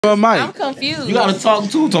I'm confused. You gotta talk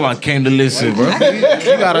too. Talking about came to listen, bro.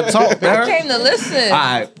 You gotta talk, bro. I came to listen. All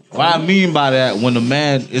right. What I mean by that, when the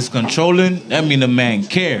man is controlling, that mean the man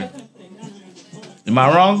care. Am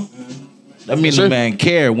I wrong? That means the man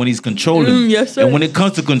care when he's controlling. Yes, sir. And when it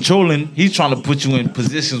comes to controlling, he's trying to put you in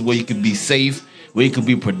positions where you can be safe, where you can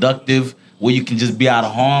be productive, where you can just be out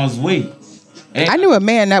of harm's way. I knew a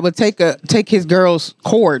man that would take his girl's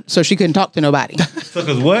cord so she couldn't talk to nobody.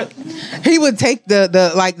 Because what? He would take the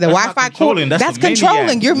Wi-Fi cord. That's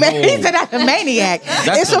controlling. You're he said that's a maniac.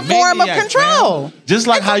 It's a form of control. Man. Just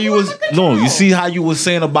like how you was you see how you was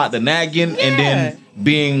saying about the nagging and then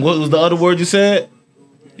being, what was the other word you said?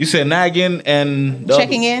 You said nagging and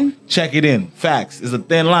checking in. Check it in. Facts. It's a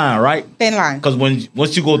thin line, right? Thin line. Because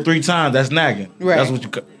once you go 3 times, that's nagging. Right. That's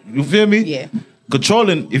what you feel me? Yeah.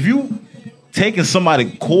 Controlling. If you taking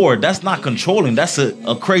somebody's cord, that's not controlling. That's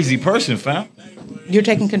a crazy person, fam. You're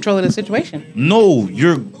taking control of the situation. No,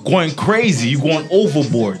 you're going crazy. You're going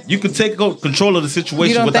overboard. You can take control of the situation.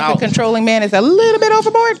 You don't think a controlling man is a little bit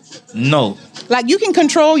overboard? No. Like you can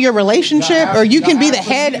control your relationship, or you can be the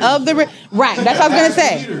head of the right. That's what I was gonna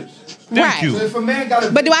say. Thank you. So if a man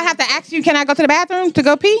but do I have to ask you? Can I go to the bathroom to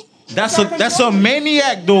go pee? That's a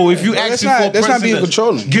maniac though. If you ask for a person not being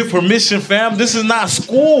controlling. Give permission, fam. This is not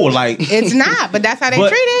school. Like it's not, but that's how they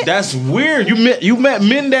treat it. That's weird. You met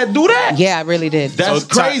men that do that. Yeah, I really did. That's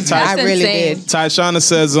crazy. I really did. Tyshana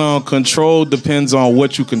says, control depends on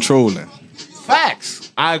what you controlling.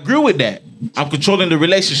 Facts. I agree with that. I'm controlling the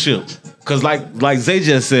relationship. Cause like Zay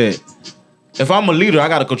just said, if I'm a leader, I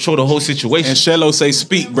gotta control the whole situation. And Shello say,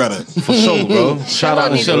 "Speak, brother." For sure, bro. Shout out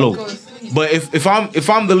to Shello. But if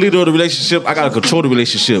I'm the leader of the relationship, I gotta control the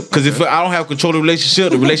relationship. Cause if I don't have control of the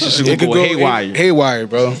relationship will go haywire. Haywire,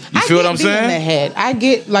 bro. You feel what I'm saying? In the head. I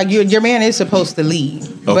get like your man is supposed to lead,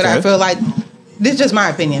 but I feel like this is just my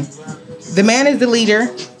opinion. The man is the leader.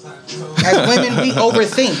 As women, we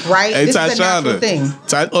overthink, right? Hey, this is a natural thing.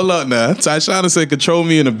 Hold up now. Tyshana said, "Control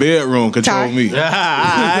me in the bedroom. Control me."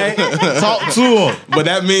 Talk to him. But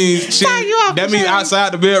that means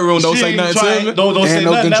outside the bedroom. Don't say nothing to me. Don't say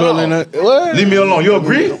nothing controlling at all. What? Leave me alone. You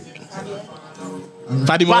agree?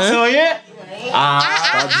 I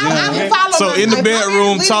will follow so him. in the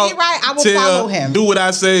bedroom, talk. I will follow him. Do what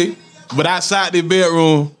I say. But outside the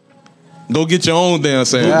bedroom, go get your own damn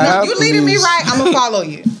saying. No, you leading me right, I'm gonna follow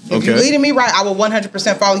you. If you're Okay. leading me right, I will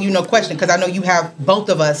 100% follow you, no question, because I know you have both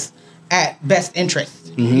of us at best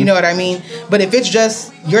interest. Mm-hmm. You know what I mean? But if it's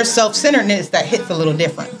just your self-centeredness, that hits a little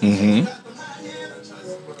different. Mm-hmm.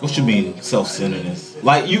 What you mean self-centeredness?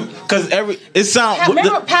 Like you, because it sounds.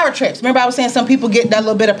 Remember power trips? Remember I was saying some people get that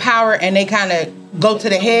little bit of power and they kind of go to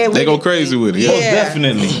the head with They go crazy with it. Yeah,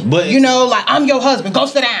 definitely. But you know, like I'm your husband, go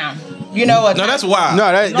sit down. You know what? No, that's wild.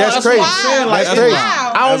 No, that's crazy. Like, That's crazy.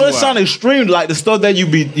 I don't know. It sound extreme. Like the stuff that you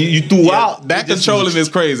threw out. That controlling is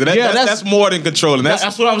crazy. That's more than controlling.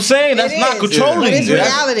 That's what I'm saying. That's not controlling. But it's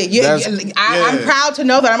reality. I'm proud to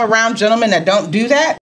know that I'm around gentlemen that don't do that.